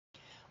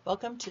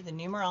Welcome to the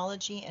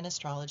Numerology and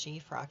Astrology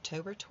for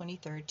October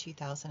 23rd,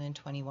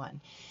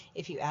 2021.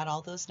 If you add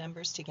all those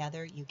numbers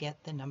together, you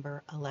get the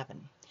number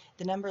 11.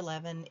 The number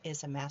 11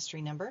 is a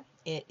mastery number.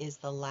 It is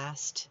the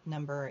last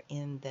number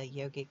in the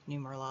yogic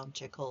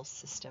numerological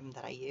system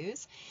that I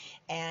use,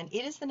 and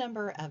it is the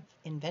number of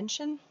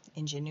invention,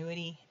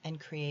 ingenuity, and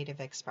creative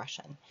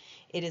expression.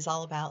 It is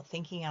all about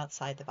thinking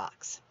outside the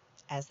box.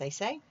 As they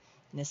say,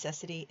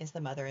 necessity is the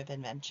mother of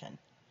invention.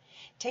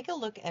 Take a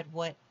look at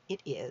what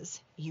it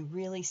is you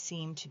really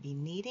seem to be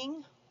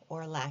needing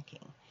or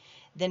lacking.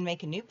 Then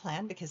make a new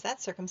plan because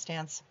that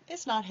circumstance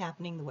is not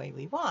happening the way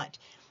we want.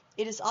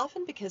 It is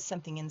often because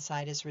something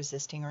inside is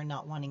resisting or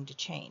not wanting to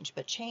change,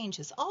 but change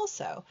is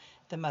also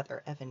the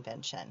mother of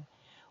invention.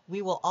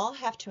 We will all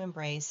have to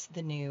embrace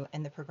the new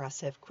and the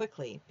progressive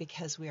quickly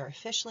because we are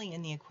officially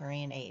in the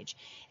Aquarian age,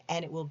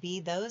 and it will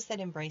be those that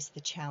embrace the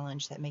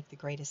challenge that make the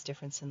greatest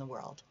difference in the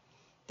world.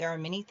 There are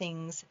many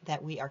things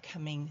that we are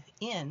coming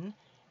in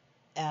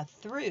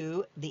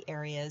through the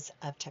areas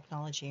of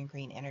technology and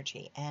green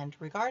energy. And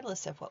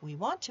regardless of what we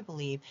want to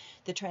believe,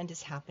 the trend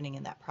is happening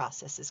and that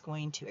process is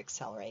going to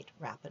accelerate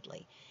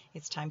rapidly.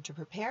 It's time to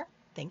prepare,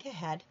 think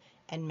ahead,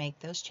 and make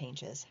those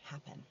changes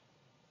happen.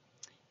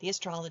 The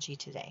astrology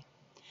today.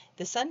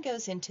 The sun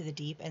goes into the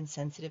deep and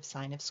sensitive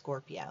sign of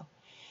Scorpio.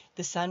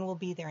 The sun will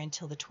be there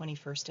until the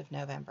 21st of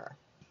November.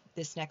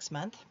 This next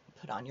month,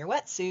 put on your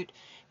wetsuit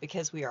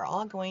because we are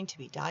all going to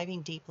be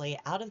diving deeply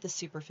out of the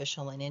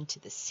superficial and into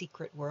the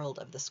secret world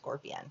of the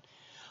Scorpion.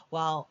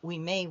 While we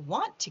may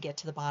want to get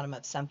to the bottom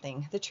of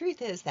something, the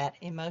truth is that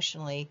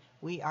emotionally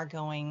we are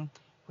going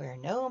where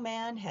no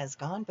man has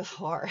gone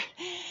before.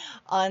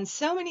 On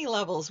so many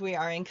levels, we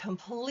are in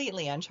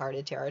completely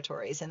uncharted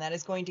territories, and that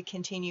is going to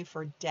continue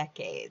for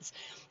decades.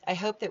 I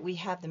hope that we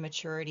have the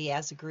maturity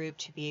as a group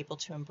to be able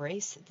to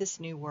embrace this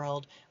new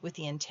world with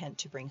the intent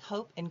to bring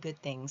hope and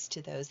good things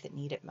to those that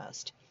need it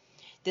most.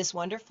 This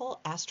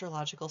wonderful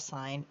astrological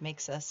sign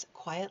makes us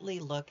quietly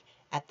look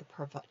at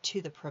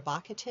the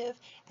provocative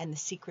and the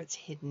secrets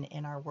hidden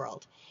in our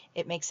world.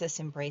 It makes us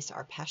embrace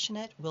our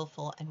passionate,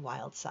 willful, and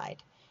wild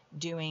side.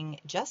 Doing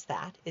just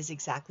that is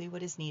exactly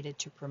what is needed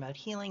to promote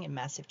healing and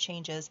massive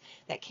changes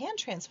that can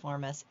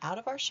transform us out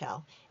of our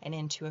shell and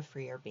into a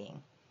freer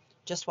being.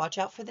 Just watch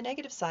out for the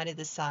negative side of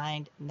the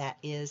sign, that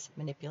is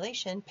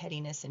manipulation,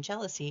 pettiness, and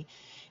jealousy.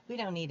 We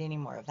don't need any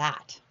more of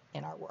that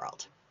in our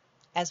world.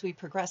 As we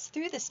progress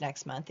through this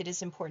next month, it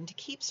is important to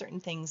keep certain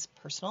things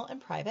personal and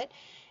private,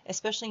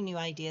 especially new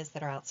ideas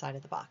that are outside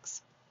of the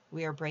box.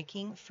 We are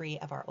breaking free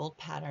of our old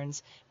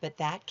patterns, but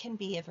that can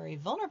be a very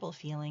vulnerable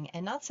feeling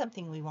and not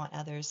something we want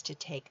others to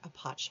take a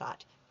pot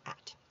shot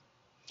at.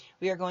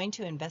 We are going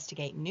to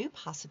investigate new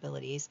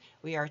possibilities.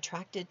 We are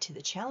attracted to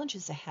the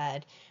challenges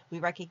ahead. We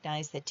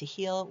recognize that to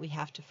heal, we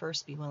have to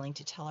first be willing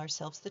to tell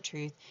ourselves the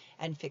truth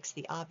and fix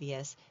the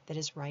obvious that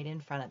is right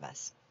in front of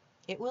us.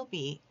 It will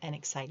be an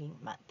exciting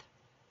month.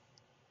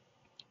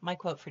 My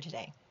quote for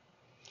today: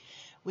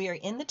 we are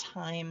in the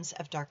times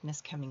of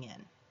darkness coming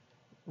in.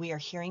 We are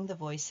hearing the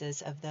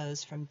voices of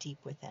those from deep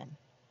within.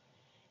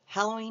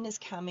 Halloween is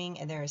coming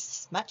and there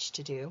is much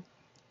to do.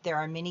 There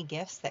are many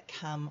gifts that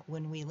come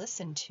when we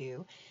listen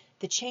to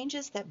the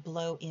changes that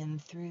blow in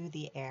through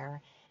the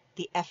air,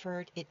 the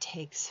effort it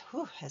takes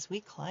as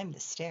we climb the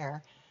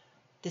stair.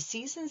 The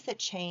seasons that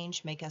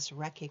change make us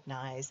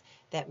recognize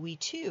that we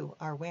too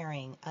are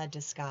wearing a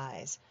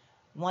disguise,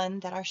 one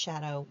that our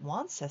shadow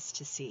wants us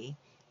to see,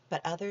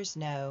 but others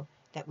know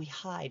that we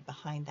hide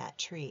behind that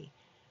tree.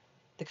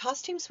 The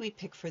costumes we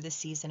pick for the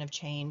season of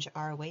change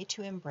are a way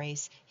to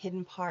embrace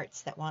hidden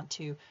parts that want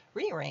to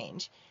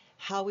rearrange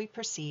how we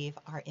perceive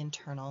our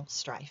internal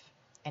strife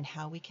and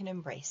how we can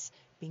embrace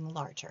being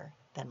larger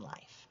than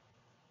life.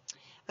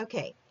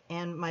 Okay,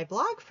 and my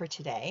blog for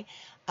today,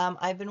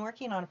 I've been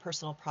working on a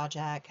personal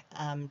project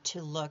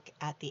to look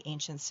at the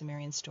ancient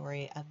Sumerian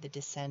story of the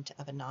descent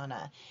of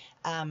Inanna.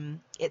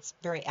 It's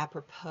very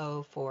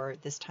apropos for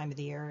this time of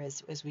the year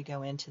as we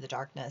go into the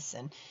darkness.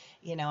 And,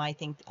 I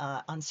think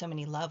on so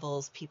many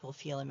levels, people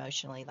feel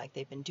emotionally like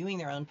they've been doing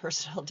their own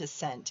personal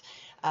descent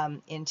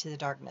into the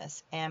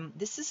darkness. And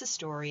this is a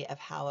story of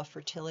how a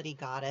fertility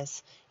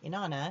goddess,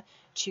 Inanna,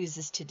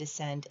 chooses to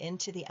descend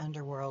into the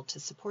underworld to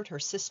support her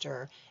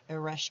sister,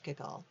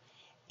 Ereshkigal,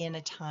 in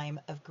a time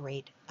of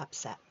great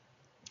upset.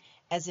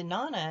 As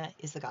Inanna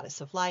is the goddess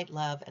of light,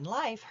 love, and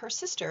life, her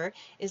sister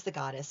is the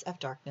goddess of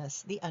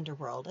darkness, the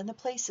underworld, and the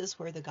places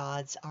where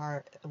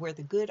where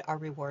the good are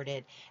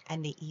rewarded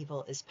and the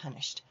evil is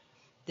punished.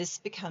 This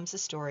becomes a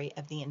story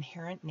of the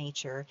inherent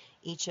nature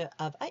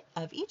of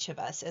each of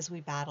us as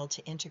we battle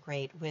to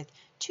integrate with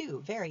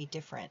two very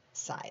different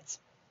sides.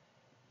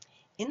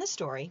 In the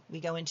story, we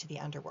go into the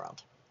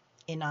underworld.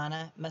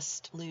 Inanna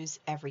must lose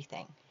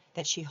everything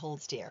that she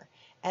holds dear,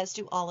 as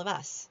do all of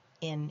us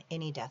in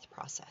any death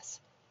process.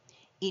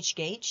 Each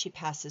gate she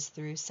passes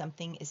through,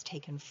 something is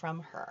taken from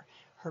her,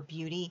 her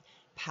beauty,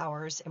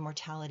 powers,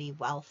 immortality,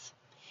 wealth,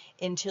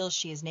 until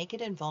she is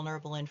naked and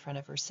vulnerable in front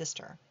of her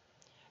sister.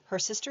 Her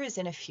sister is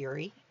in a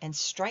fury and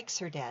strikes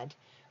her dead,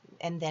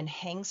 and then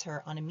hangs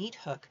her on a meat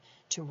hook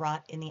to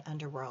rot in the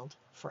underworld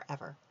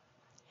forever.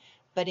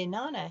 But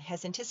Inanna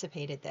has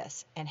anticipated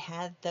this and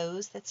had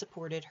those that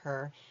supported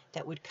her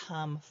that would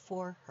come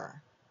for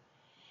her.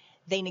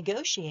 They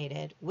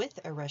negotiated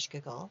with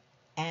Ereshkigal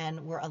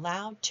and were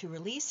allowed to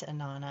release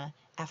Inanna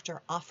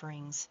after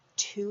offerings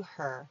to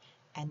her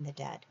and the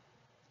dead.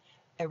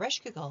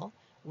 Ereshkigal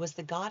was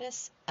the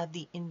goddess of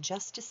the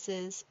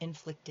injustices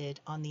inflicted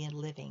on the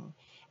living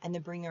and the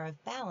bringer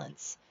of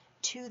balance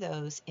to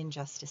those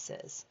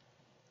injustices.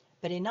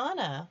 But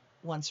Inanna,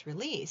 once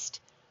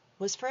released,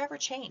 was forever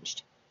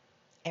changed.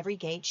 Every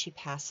gate she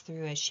passed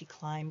through as she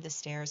climbed the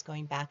stairs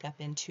going back up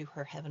into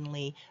her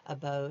heavenly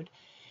abode,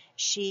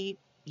 she,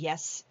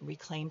 yes,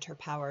 reclaimed her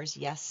powers,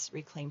 yes,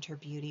 reclaimed her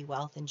beauty,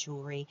 wealth, and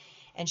jewelry,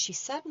 and she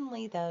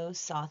suddenly, though,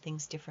 saw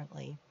things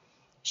differently.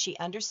 She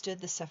understood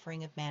the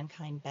suffering of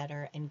mankind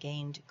better and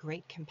gained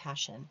great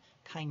compassion,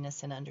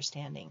 kindness, and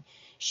understanding.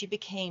 She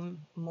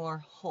became more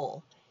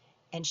whole,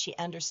 and she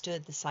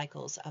understood the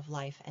cycles of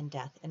life and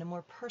death in a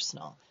more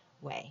personal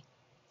way.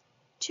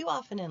 Too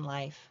often in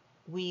life,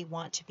 we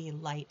want to be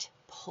light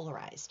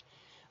polarized.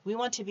 We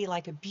want to be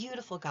like a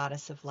beautiful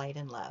goddess of light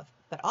and love,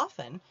 but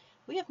often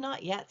we have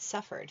not yet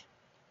suffered.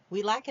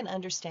 We lack an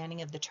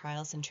understanding of the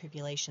trials and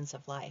tribulations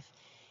of life.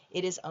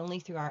 It is only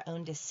through our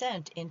own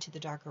descent into the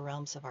darker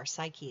realms of our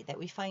psyche that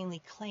we finally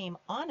claim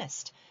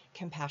honest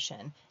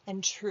compassion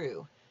and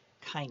true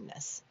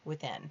kindness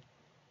within.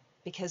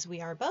 Because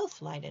we are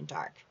both light and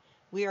dark.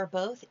 We are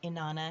both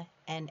Inanna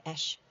and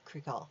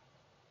Ereshkigal.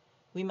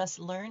 We must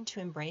learn to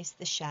embrace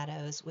the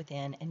shadows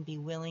within and be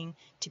willing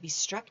to be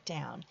struck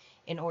down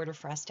in order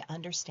for us to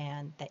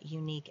understand that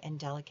unique and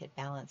delicate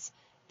balance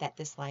that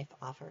this life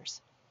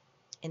offers.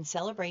 In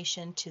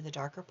celebration to the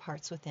darker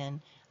parts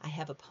within, I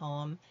have a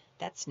poem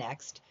that's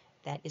next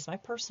that is my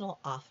personal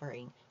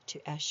offering to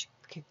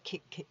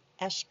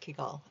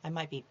Ereshkigal. I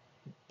might be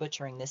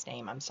butchering this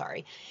name, I'm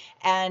sorry.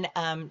 And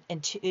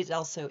it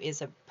also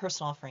is a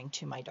personal offering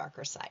to my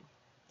darker side.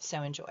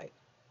 So enjoy.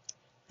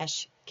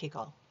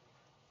 Ereshkigal.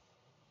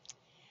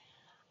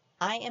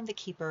 I am the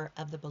keeper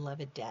of the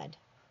beloved dead.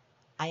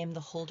 I am the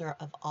holder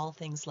of all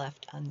things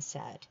left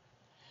unsaid.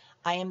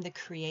 I am the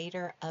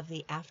creator of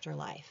the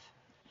afterlife.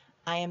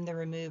 I am the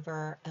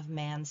remover of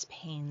man's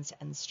pains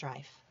and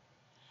strife.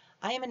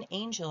 I am an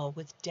angel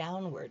with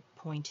downward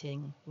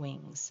pointing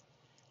wings.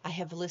 I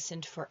have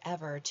listened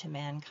forever to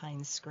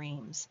mankind's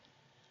screams.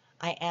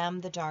 I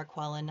am the dark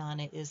while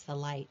Inanna is the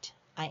light.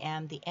 I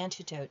am the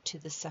antidote to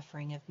the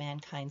suffering of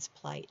mankind's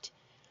plight.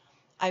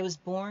 I was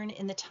born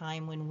in the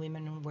time when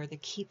women were the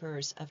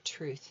keepers of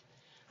truth.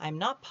 I am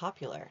not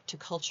popular to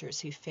cultures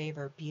who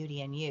favor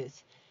beauty and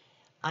youth.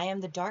 I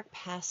am the dark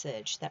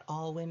passage that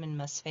all women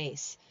must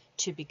face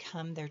to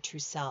become their true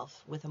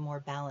self with a more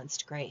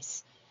balanced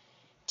grace.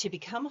 To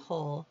become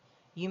whole,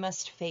 you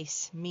must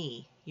face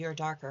me, your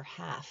darker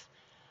half.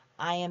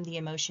 I am the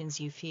emotions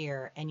you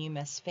fear, and you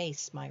must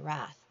face my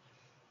wrath.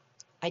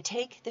 I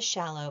take the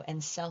shallow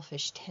and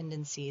selfish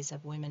tendencies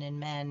of women and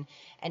men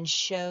and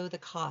show the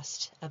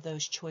cost of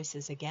those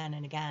choices again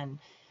and again.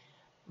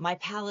 My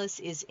palace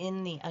is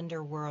in the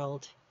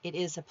underworld. It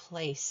is a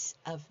place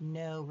of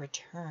no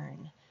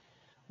return.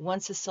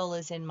 Once a soul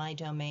is in my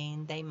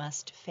domain, they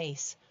must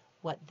face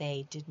what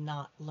they did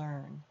not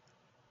learn.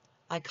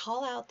 I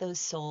call out those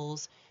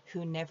souls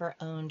who never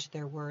owned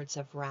their words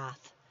of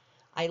wrath.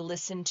 I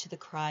listen to the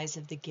cries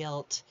of the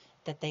guilt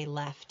that they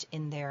left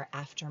in their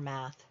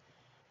aftermath.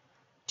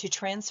 To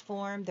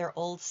transform their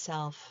old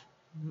self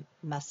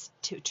must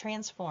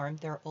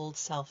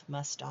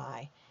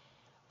die.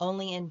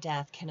 Only in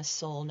death can a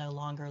soul no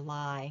longer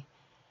lie.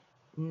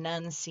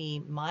 None see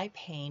my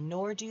pain,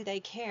 nor do they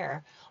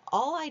care.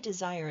 All I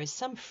desire is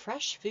some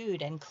fresh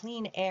food and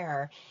clean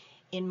air.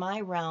 In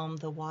my realm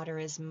the water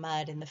is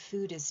mud and the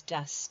food is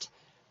dust.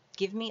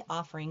 Give me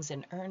offerings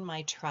and earn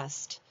my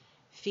trust.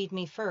 Feed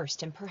me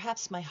first, and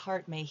perhaps my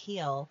heart may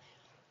heal.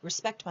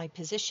 Respect my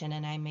position,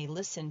 and I may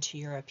listen to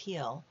your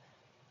appeal.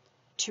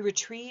 To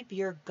retrieve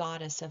your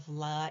goddess of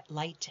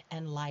light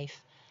and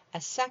life, a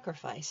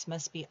sacrifice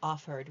must be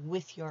offered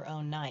with your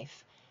own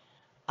knife.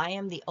 I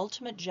am the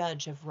ultimate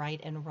judge of right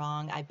and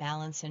wrong. I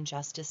balance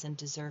injustice and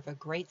deserve a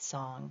great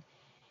song.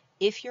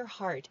 If your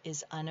heart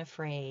is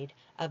unafraid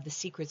of the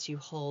secrets you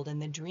hold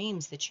and the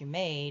dreams that you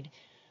made,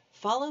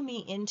 follow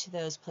me into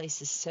those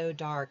places so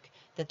dark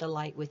that the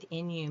light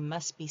within you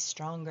must be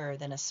stronger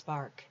than a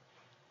spark.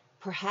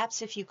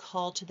 Perhaps if you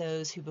call to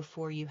those who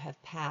before you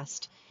have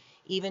passed,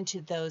 even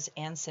to those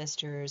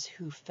ancestors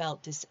who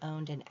felt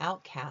disowned and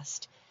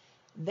outcast,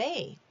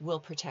 they will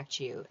protect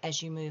you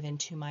as you move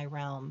into my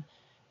realm.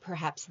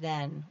 Perhaps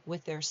then,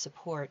 with their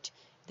support,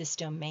 this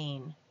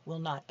domain will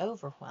not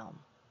overwhelm.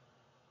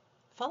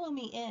 Follow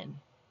me in,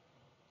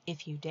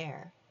 if you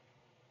dare.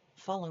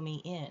 Follow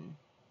me in,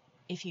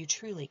 if you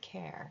truly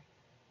care.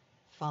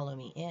 Follow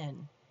me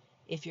in,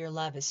 if your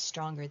love is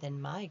stronger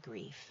than my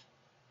grief.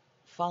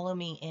 Follow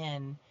me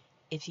in,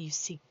 if you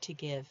seek to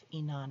give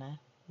Inanna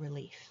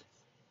relief.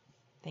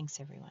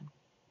 Thanks, everyone.